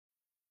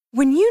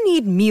When you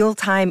need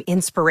mealtime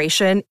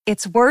inspiration,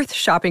 it's worth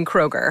shopping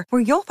Kroger,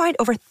 where you'll find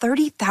over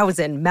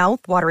 30,000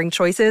 mouth-watering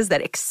choices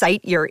that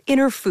excite your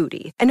inner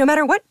foodie. And no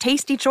matter what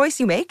tasty choice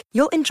you make,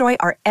 you'll enjoy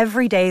our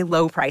everyday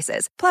low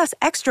prices, plus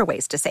extra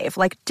ways to save,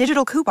 like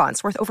digital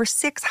coupons worth over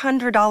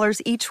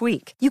 $600 each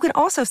week. You can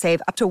also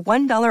save up to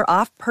 $1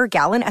 off per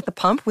gallon at the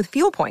pump with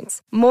fuel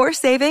points. More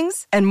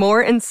savings and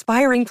more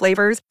inspiring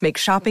flavors make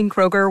shopping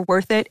Kroger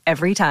worth it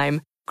every time.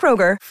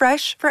 Kroger,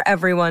 fresh for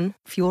everyone.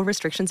 Fuel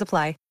restrictions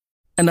apply.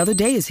 Another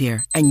day is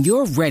here, and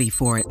you're ready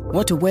for it.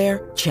 What to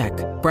wear? Check.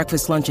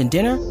 Breakfast, lunch, and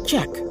dinner?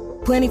 Check.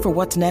 Planning for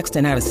what's next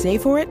and how to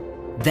save for it?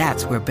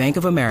 That's where Bank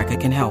of America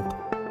can help.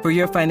 For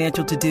your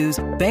financial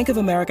to-dos, Bank of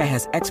America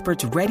has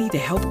experts ready to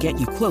help get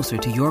you closer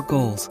to your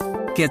goals.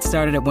 Get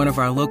started at one of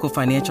our local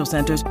financial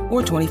centers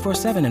or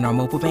 24/7 in our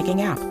mobile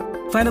banking app.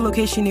 Find a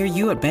location near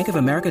you at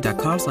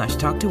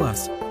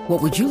bankofamerica.com/talktous.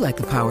 What would you like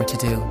the power to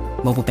do?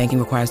 Mobile banking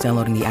requires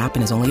downloading the app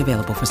and is only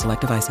available for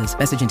select devices.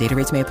 Message and data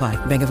rates may apply.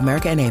 Bank of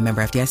America N.A.,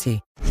 member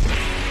FDIC.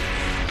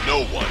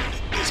 No one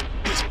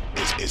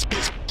is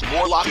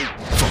more locked in.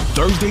 From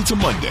Thursday to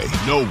Monday,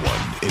 no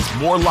one is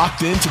more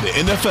locked into the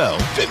NFL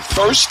than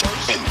First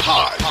and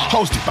Pod.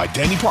 Hosted by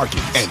Danny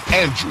Parkins and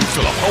Andrew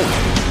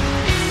Filippone.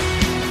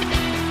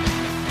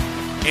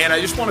 And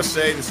I just want to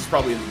say, this is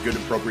probably a good,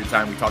 appropriate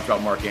time. We talked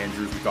about Mark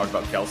Andrews. We talked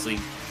about Kelsey.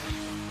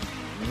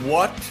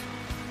 What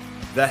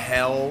the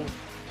hell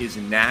is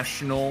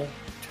National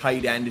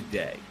Tight End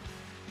Day?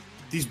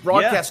 These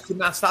broadcasts could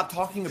not stop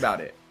talking about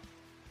it.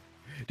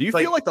 Do you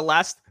feel like the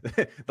last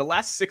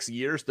 6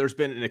 years there's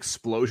been an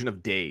explosion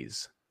of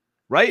days,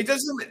 right? It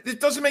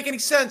doesn't make any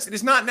sense. It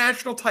is not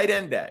National Tight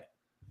End Day.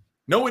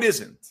 No, it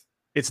isn't.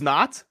 It's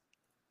not?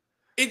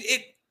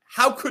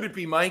 How could it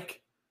be,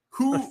 Mike?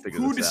 Who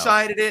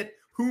decided it?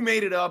 Who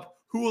made it up?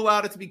 Who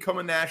allowed it to become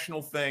a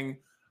national thing?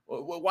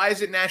 Why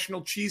is it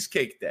National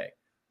Cheesecake Day?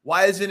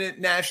 Why isn't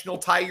it National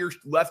Tie Your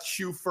Left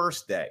Shoe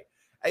First Day?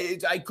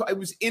 I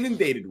was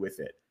inundated with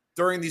it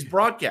during these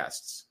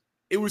broadcasts.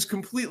 It was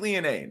completely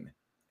inane.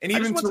 And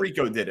even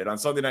Tirico did it on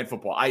Sunday Night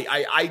Football.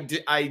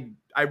 I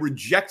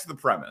reject the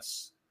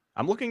premise.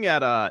 I'm looking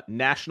at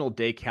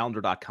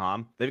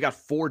nationaldaycalendar.com. They've got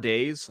 4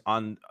 days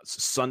on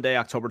Sunday,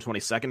 October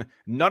 22nd.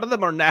 None of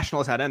them are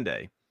National Tight End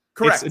Day.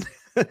 Correct. It's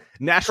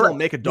National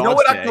Make a Dog's Day. You know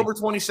what October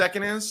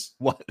 22nd is?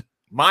 What?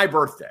 My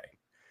birthday.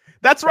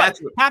 That's right.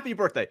 Happy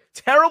birthday.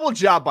 Terrible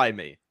job by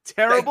me.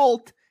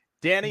 Terrible.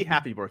 Danny,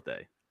 happy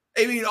birthday.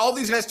 I mean, all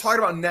these guys talking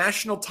about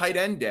National Tight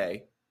End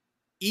Day.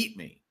 Eat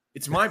me.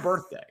 It's my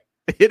birthday.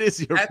 It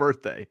is your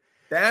birthday.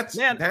 That's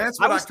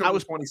what October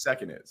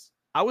 22nd is.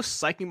 I was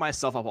psyching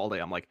myself up all day.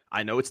 I'm like,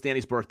 I know it's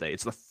Danny's birthday.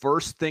 It's the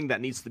first thing that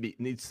needs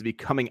to be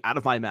coming out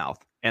of my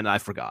mouth, and I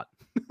forgot.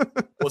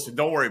 Listen,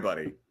 don't worry,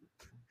 buddy.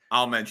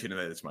 I'll mention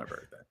that it's my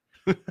birthday.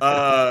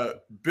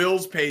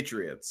 Bills,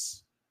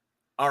 Patriots.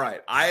 All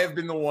right. I have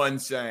been the one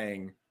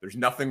saying there's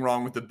nothing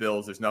wrong with the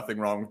Bills. There's nothing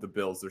wrong with the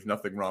Bills. There's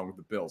nothing wrong with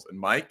the Bills. And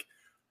Mike,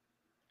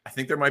 I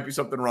think there might be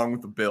something wrong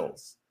with the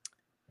Bills.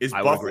 Is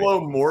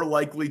Buffalo more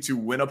likely to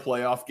win a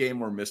playoff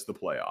game or miss the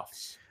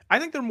playoffs? I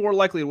think they're more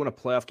likely to win a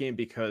playoff game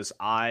because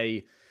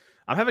I'm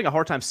having a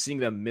hard time seeing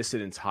them miss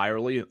it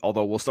entirely,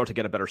 although we'll start to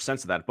get a better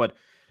sense of that. But,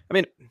 I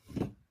mean,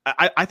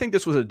 I think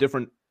this was a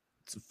different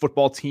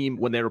football team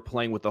when they were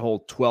playing with the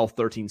whole 12,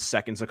 13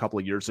 seconds a couple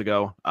of years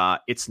ago.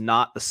 It's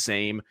not the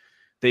same.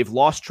 They've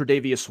lost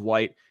Tre'Davious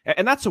White,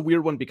 and that's a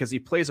weird one because he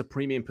plays a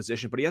premium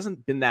position, but he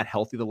hasn't been that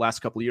healthy the last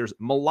couple of years.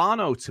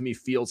 Milano, to me,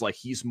 feels like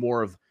he's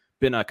more of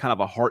been a kind of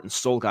a heart and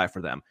soul guy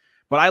for them.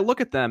 But I look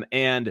at them,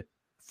 and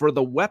for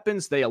the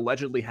weapons they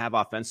allegedly have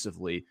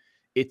offensively,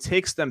 it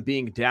takes them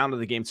being down to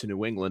the game to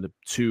New England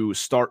to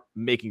start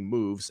making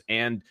moves.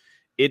 And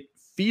it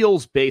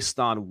feels, based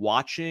on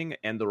watching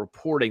and the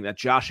reporting, that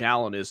Josh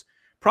Allen is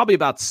probably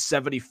about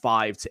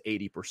 75 to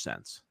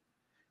 80%.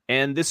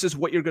 And this is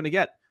what you're going to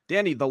get.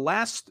 Danny, the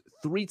last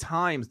 3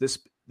 times this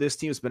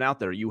team's been out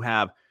there, you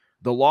have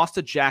the loss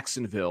to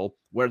Jacksonville,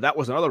 where that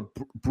was another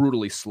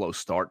brutally slow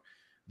start.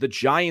 The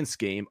Giants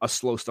game, a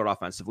slow start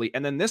offensively.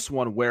 And then this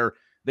one where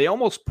they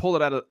almost pulled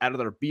it out of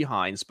their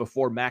behinds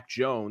before Mac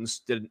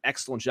Jones did an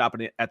excellent job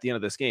at the end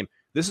of this game.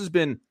 This has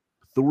been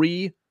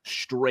 3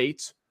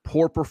 straight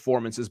poor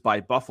performances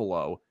by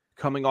Buffalo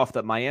coming off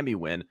that Miami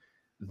win.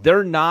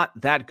 They're not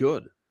that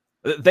good.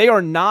 They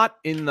are not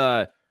in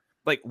the,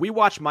 like, we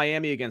watched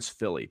Miami against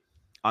Philly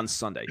on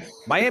Sunday.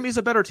 Miami's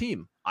a better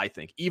team, I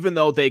think, even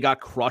though they got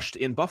crushed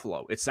in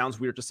Buffalo. It sounds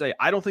weird to say.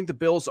 I don't think the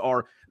Bills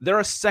they're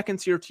a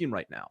second-tier team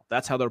right now.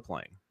 That's how they're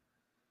playing.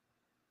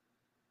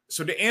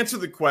 So to answer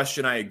the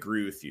question, I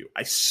agree with you.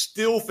 I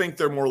still think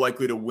they're more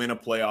likely to win a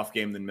playoff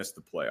game than miss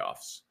the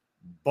playoffs.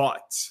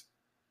 But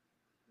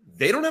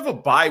they don't have a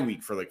bye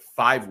week for like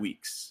 5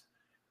 weeks.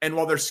 And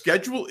while their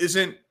schedule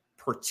isn't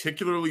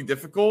particularly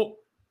difficult,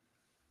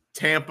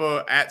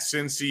 Tampa, at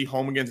Cincy,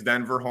 home against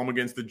Denver, home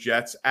against the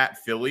Jets, at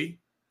Philly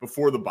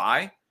before the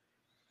bye,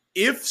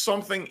 if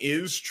something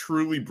is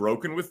truly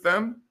broken with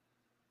them,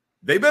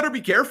 they better be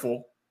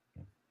careful,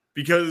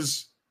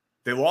 because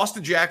they lost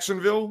to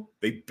Jacksonville,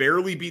 they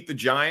barely beat the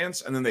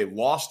Giants, and then they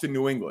lost to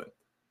New England.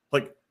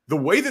 Like, the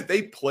way that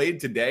they played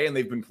today and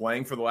they've been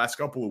playing for the last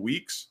couple of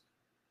weeks,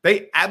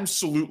 they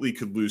absolutely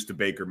could lose to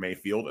Baker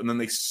Mayfield, and then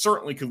they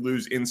certainly could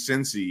lose in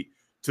Cincy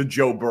to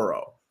Joe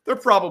Burrow. They're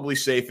probably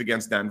safe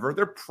against Denver.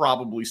 They're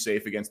probably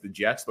safe against the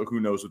Jets, though who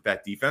knows with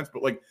that defense.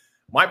 But, like,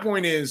 my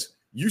point is,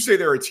 you say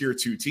they're a tier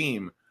 2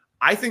 team.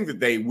 I think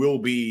that they will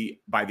be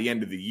by the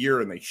end of the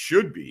year, and they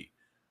should be.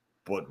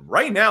 But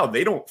right now,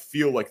 they don't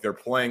feel like they're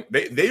playing.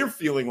 They are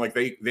feeling like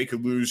they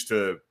could lose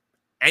to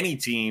any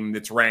team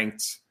that's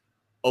ranked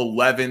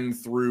 11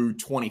 through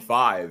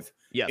 25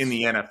 in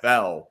the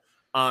NFL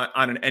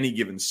on any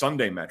given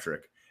Sunday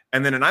metric.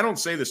 And then, and I don't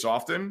say this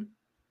often,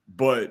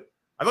 but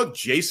I thought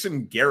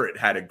Jason Garrett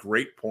had a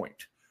great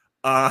point.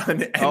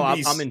 I'm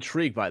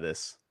intrigued by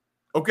this.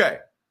 Okay.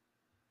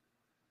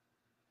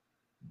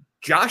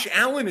 Josh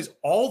Allen is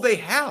all they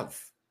have.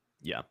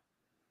 Yeah.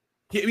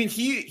 He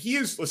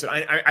is, listen,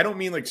 I don't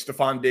mean like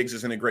Stephon Diggs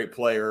isn't a great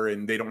player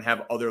and they don't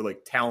have other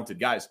like talented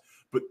guys,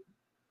 but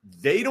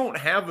they don't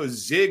have a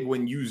zig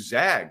when you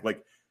zag.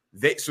 Like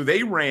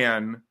they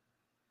ran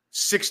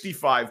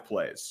 65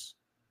 plays.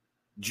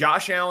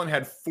 Josh Allen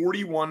had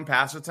 41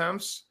 pass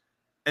attempts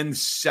and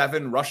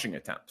 7 rushing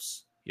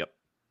attempts. Yep.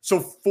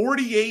 So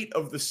 48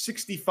 of the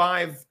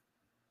 65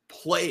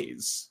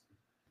 plays,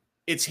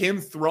 it's him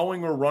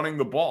throwing or running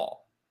the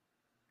ball.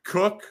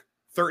 Cook,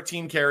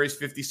 13 carries,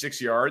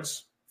 56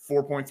 yards,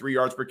 4.3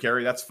 yards per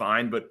carry. That's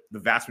fine, but the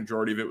vast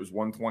majority of it was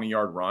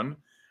 120-yard run.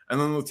 And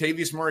then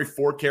Latavius Murray,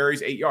 4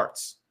 carries, 8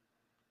 yards.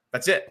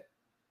 That's it.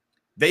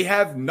 They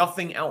have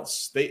nothing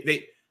else.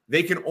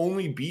 They can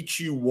only beat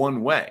you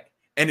one way.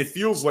 And it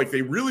feels like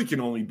they really can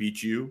only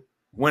beat you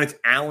when it's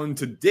Allen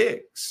to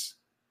Diggs.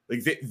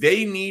 Like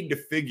they need to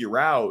figure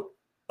out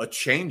a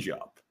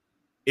changeup.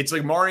 It's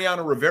like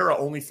Mariano Rivera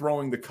only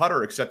throwing the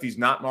cutter, except he's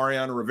not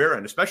Mariano Rivera.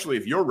 And especially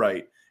if you're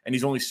right and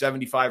he's only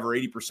 75 or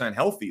 80%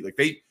 healthy, like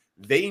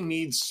they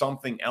need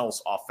something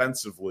else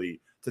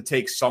offensively to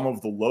take some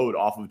of the load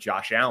off of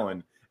Josh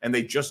Allen, and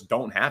they just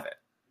don't have it.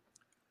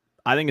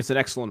 I think it's an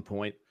excellent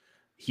point.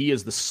 He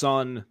is the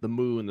sun, the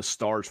moon, the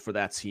stars for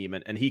that team,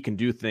 and he can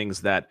do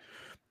things that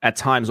at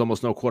times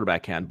almost no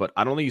quarterback can, but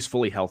I don't think he's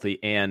fully healthy.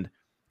 And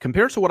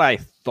compared to what I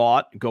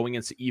thought going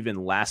into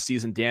even last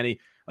season, Danny,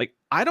 like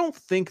I don't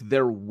think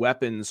their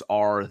weapons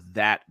are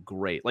that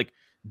great. Like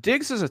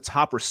Diggs is a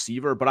top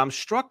receiver, but I'm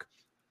struck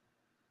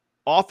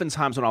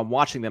oftentimes when I'm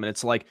watching them and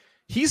it's like,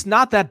 he's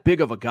not that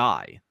big of a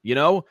guy, you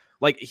know?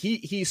 Like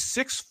he's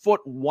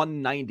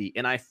 6'190",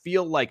 and I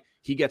feel like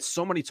he gets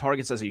so many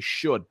targets as he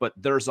should, but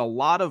there's a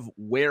lot of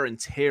wear and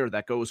tear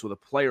that goes with a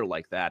player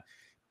like that.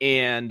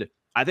 And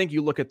I think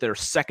you look at their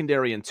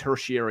secondary and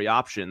tertiary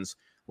options,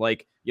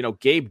 like, you know,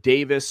 Gabe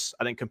Davis,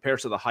 I think compared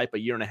to the hype a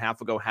year and a half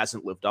ago,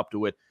 hasn't lived up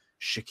to it.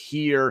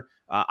 Shakir,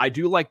 I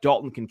do like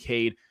Dalton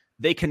Kincaid.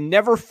 They can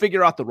never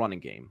figure out the running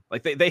game.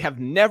 Like they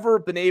have never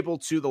been able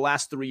to, the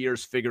last 3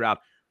 years, figure out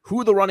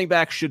who the running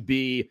back should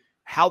be,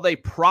 how they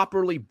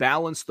properly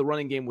balance the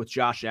running game with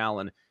Josh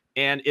Allen.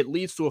 And it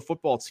leads to a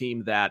football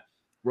team that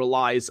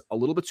relies a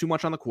little bit too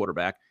much on the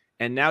quarterback.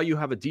 And now you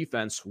have a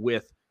defense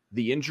with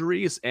the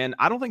injuries. And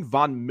I don't think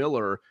Von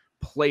Miller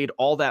played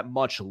all that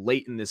much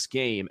late in this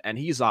game. And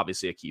he's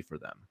obviously a key for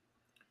them.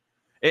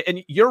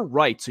 And you're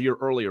right to your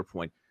earlier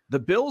point. The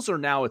Bills are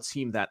now a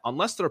team that,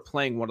 unless they're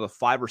playing one of the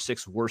 5 or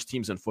 6 worst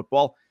teams in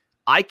football,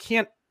 I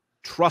can't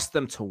trust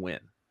them to win.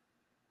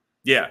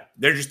 Yeah,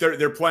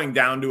 they're playing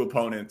down to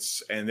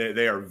opponents, and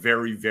they are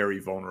very, very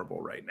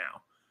vulnerable right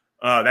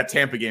now. That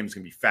Tampa game is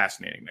going to be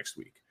fascinating next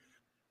week.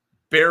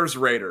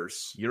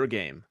 Bears-Raiders. Your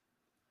game.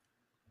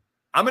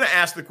 I'm going to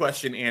ask the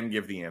question and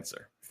give the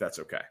answer, if that's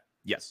okay.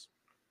 Yes.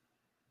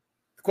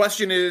 The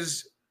question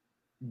is,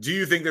 do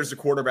you think there's a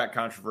quarterback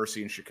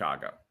controversy in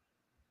Chicago?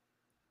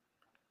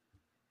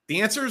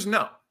 The answer is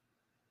no.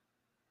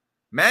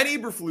 Matt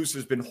Eberflus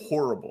has been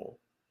horrible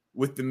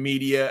with the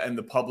media and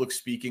the public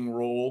speaking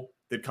role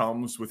that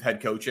comes with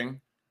head coaching.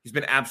 He's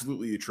been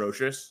absolutely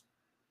atrocious.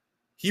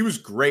 He was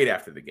great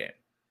after the game.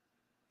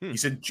 He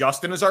said,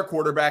 Justin is our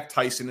quarterback.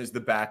 Tyson is the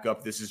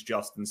backup. This is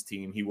Justin's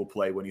team. He will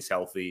play when he's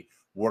healthy.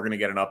 We're going to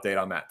get an update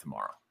on that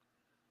tomorrow.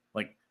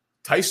 Like,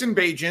 Tyson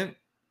Bagent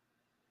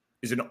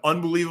is an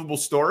unbelievable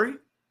story.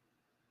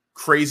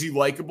 Crazy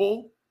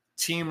likable.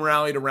 Team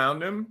rallied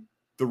around him.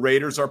 The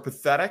Raiders are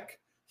pathetic.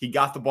 He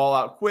got the ball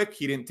out quick.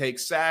 He didn't take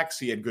sacks.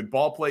 He had good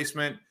ball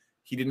placement.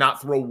 He did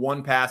not throw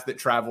one pass that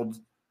traveled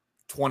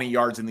 20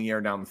 yards in the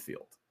air down the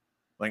field.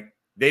 Like,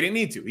 they didn't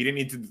need to. He didn't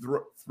need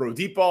to throw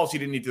deep balls. He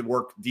didn't need to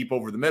work deep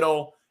over the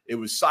middle. It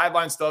was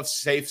sideline stuff,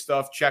 safe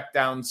stuff, check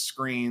down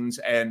screens,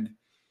 and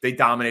they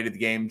dominated the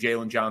game.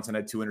 Jalen Johnson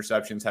had 2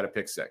 interceptions, had a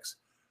pick 6.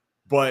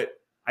 But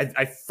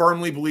I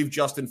firmly believe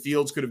Justin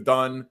Fields could have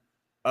done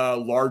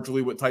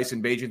largely what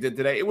Tyson Bagent did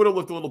today. It would have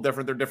looked a little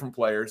different. They're different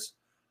players.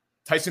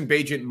 Tyson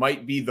Bagent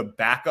might be the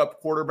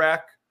backup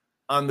quarterback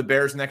on the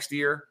Bears next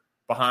year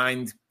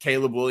behind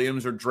Caleb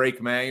Williams or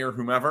Drake May or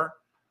whomever.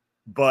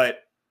 But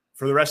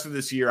for the rest of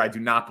this year, I do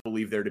not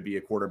believe there to be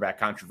a quarterback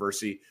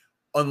controversy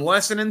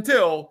unless and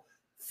until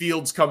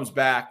Fields comes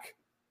back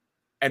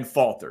and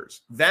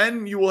falters,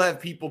 then you will have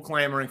people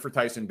clamoring for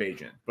Tyson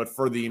Bagent. But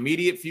for the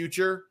immediate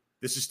future,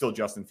 this is still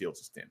Justin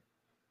Fields' team.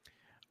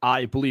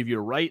 I believe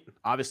you're right.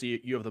 Obviously,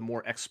 you have the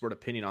more expert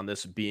opinion on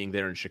this being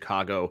there in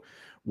Chicago.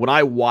 When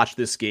I watched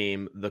this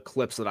game, the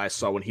clips that I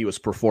saw when he was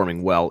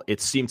performing well,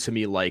 it seemed to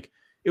me like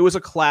it was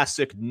a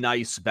classic,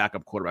 nice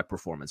backup quarterback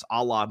performance,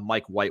 a la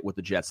Mike White with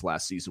the Jets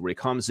last season, where he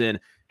comes in,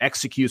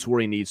 executes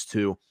where he needs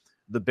to.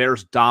 The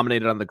Bears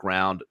dominated on the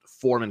ground.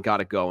 Foreman got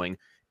it going.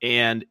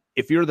 And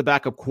if you're the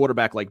backup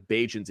quarterback like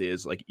Bagent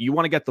is, like, you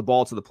want to get the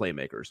ball to the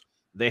playmakers.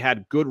 They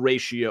had good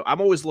ratio.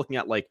 I'm always looking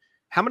at, like,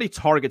 how many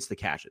targets to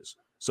catches.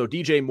 So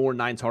DJ Moore,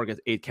 9 targets,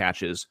 8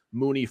 catches.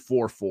 Mooney,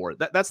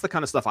 4-4. That's the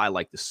kind of stuff I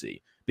like to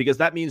see, because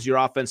that means your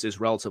offense is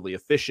relatively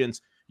efficient.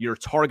 You're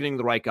targeting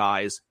the right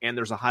guys, and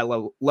there's a high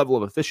level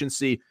of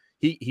efficiency.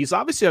 He's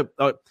obviously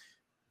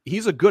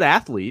he's a good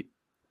athlete.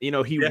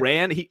 He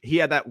ran. He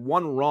had that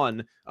one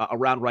run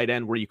around right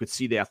end where you could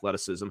see the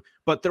athleticism.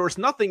 But there was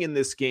nothing in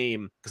this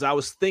game, because I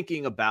was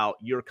thinking about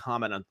your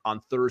comment on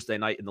Thursday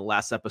night in the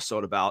last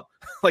episode about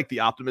like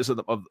the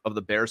optimism of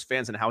the Bears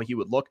fans and how he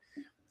would look.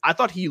 I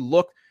thought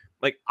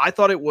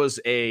it was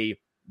a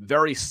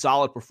very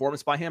solid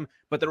performance by him,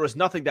 but there was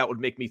nothing that would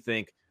make me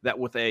think that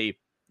with a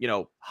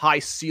high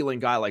ceiling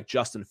guy like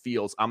Justin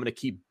Fields, I'm going to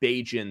keep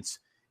Bagent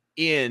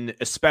in,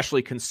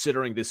 especially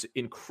considering this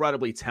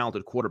incredibly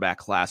talented quarterback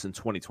class in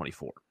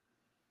 2024.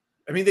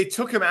 I mean, they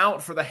took him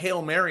out for the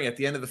Hail Mary at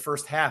the end of the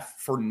first half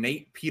for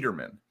Nate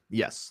Peterman.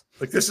 Yes.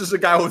 Like, this is a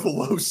guy with a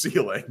low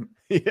ceiling.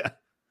 Yeah.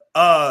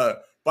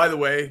 By the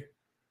way,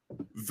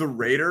 the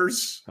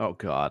Raiders. Oh,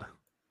 God.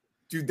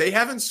 Dude, they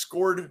haven't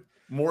scored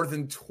more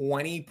than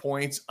 20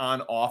 points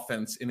on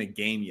offense in a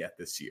game yet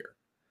this year.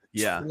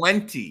 Yeah.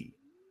 20.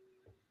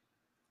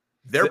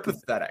 They're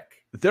pathetic.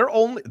 They're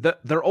only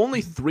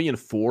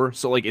 3-4,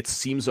 so like it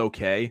seems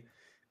okay.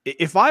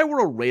 If I were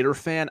a Raider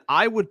fan,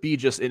 I would be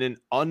just in an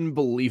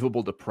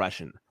unbelievable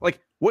depression. Like,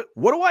 what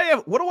do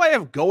I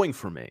have going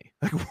for me?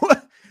 Like,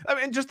 what? I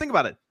mean, just think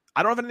about it.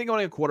 I don't have anything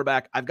going at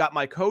quarterback. I've got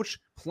my coach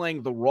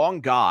playing the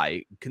wrong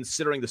guy,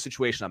 considering the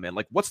situation I'm in.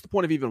 Like, what's the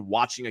point of even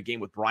watching a game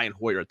with Brian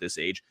Hoyer at this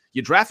age?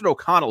 You drafted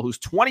O'Connell, who's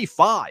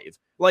 25.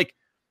 Like,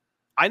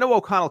 I know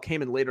O'Connell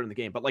came in later in the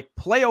game, but like,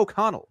 play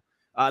O'Connell.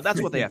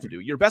 That's what they have to do.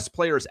 Your best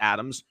player is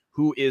Adams,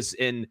 who is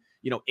in,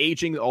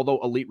 aging, although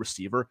elite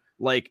receiver.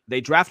 Like, they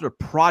drafted a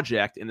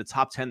project in the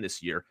top 10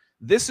 this year.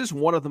 This is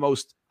one of the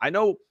most, I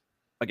know,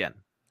 again,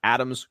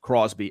 Adams,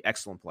 Crosby,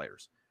 excellent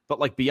players. But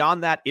like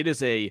beyond that,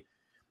 it's a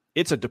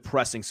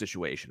depressing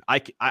situation.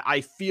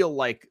 I feel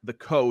like the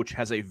coach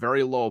has a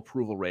very low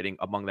approval rating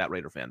among that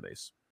Raider fan base.